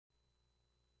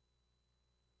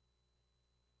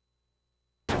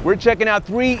We're checking out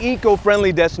 3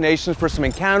 eco-friendly destinations for some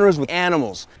encounters with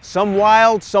animals. Some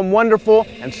wild, some wonderful,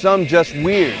 and some just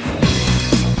weird.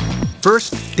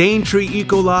 First, Daintree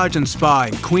Eco Lodge and Spa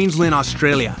in Queensland,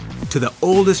 Australia, to the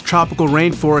oldest tropical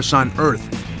rainforest on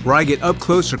Earth, where I get up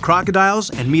close to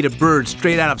crocodiles and meet a bird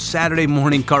straight out of Saturday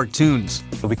morning cartoons.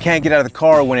 But we can't get out of the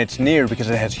car when it's near because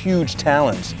it has huge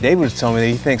talons. David was telling me that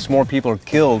he thinks more people are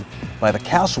killed by the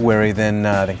cassowary than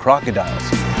crocodiles.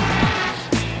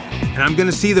 And I'm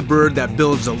gonna see the bird that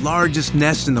builds the largest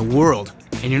nest in the world,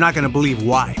 and you're not gonna believe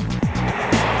why.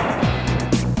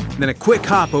 Then a quick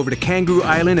hop over to Kangaroo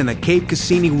Island and the Cape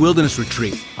Cassini Wilderness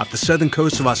Retreat off the southern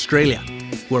coast of Australia,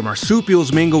 where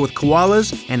marsupials mingle with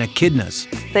koalas and echidnas.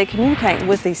 They communicate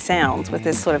with these sounds, with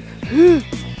this sort of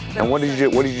And what did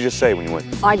you just say when you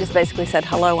went? I just basically said,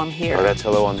 hello, I'm here. Oh, that's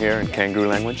hello, I'm here in kangaroo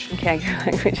language? In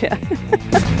kangaroo language, yeah.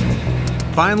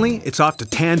 Finally, it's off to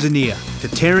Tanzania, to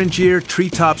Tarangire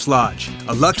Treetops Lodge,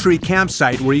 a luxury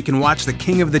campsite where you can watch the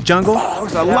king of the jungle. Oh,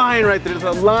 there's a lion right there,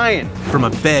 there's a lion. From a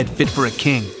bed fit for a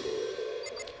king.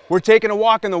 We're taking a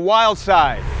walk on the wild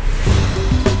side.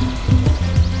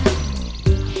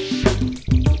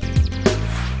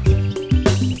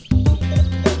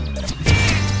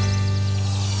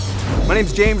 My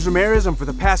name's James Ramirez, and for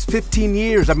the past 15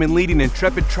 years, I've been leading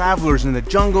intrepid travelers in the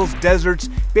jungles, deserts,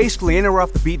 basically anywhere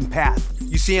off the beaten path.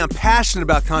 You see, I'm passionate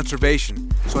about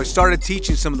conservation, so I started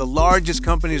teaching some of the largest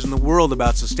companies in the world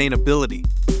about sustainability.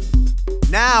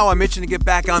 Now I'm itching to get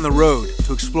back on the road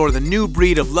to explore the new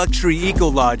breed of luxury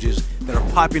eco-lodges that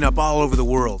are popping up all over the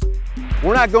world.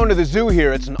 We're not going to the zoo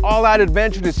here. It's an all-out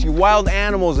adventure to see wild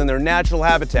animals in their natural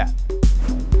habitat.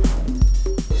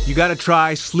 You gotta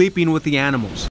try sleeping with the animals.